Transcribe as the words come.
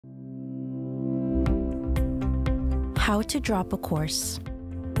How to drop a course.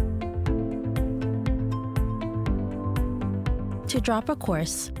 To drop a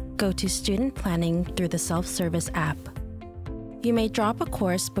course, go to Student Planning through the self-service app. You may drop a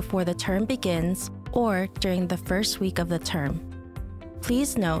course before the term begins or during the first week of the term.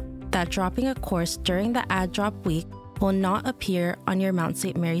 Please note that dropping a course during the add drop week will not appear on your Mount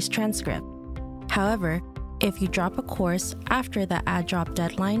St. Mary's transcript. However, if you drop a course after the add drop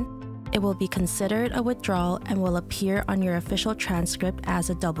deadline, it will be considered a withdrawal and will appear on your official transcript as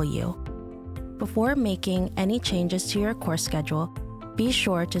a W. Before making any changes to your course schedule, be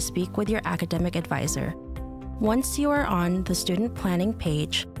sure to speak with your academic advisor. Once you are on the student planning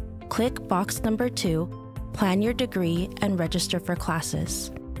page, click box number 2, Plan your degree and register for classes.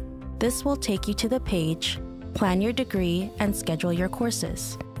 This will take you to the page, Plan your degree and schedule your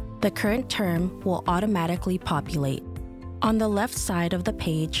courses. The current term will automatically populate. On the left side of the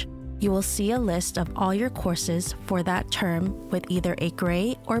page, you will see a list of all your courses for that term with either a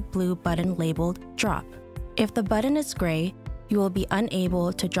gray or blue button labeled Drop. If the button is gray, you will be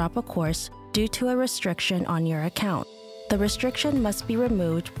unable to drop a course due to a restriction on your account. The restriction must be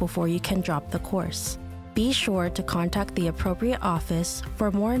removed before you can drop the course. Be sure to contact the appropriate office for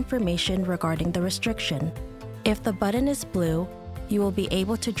more information regarding the restriction. If the button is blue, you will be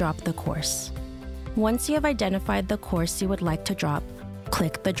able to drop the course. Once you have identified the course you would like to drop,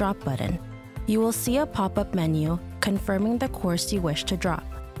 click the Drop button. You will see a pop-up menu confirming the course you wish to drop.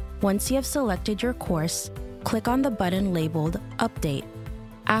 Once you have selected your course, click on the button labeled Update.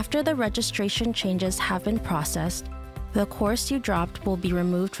 After the registration changes have been processed, the course you dropped will be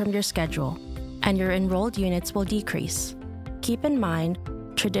removed from your schedule, and your enrolled units will decrease. Keep in mind,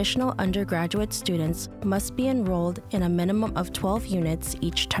 traditional undergraduate students must be enrolled in a minimum of 12 units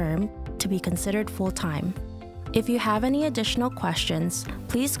each term to be considered full-time. If you have any additional questions,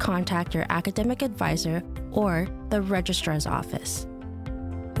 please contact your academic advisor or the registrar's office.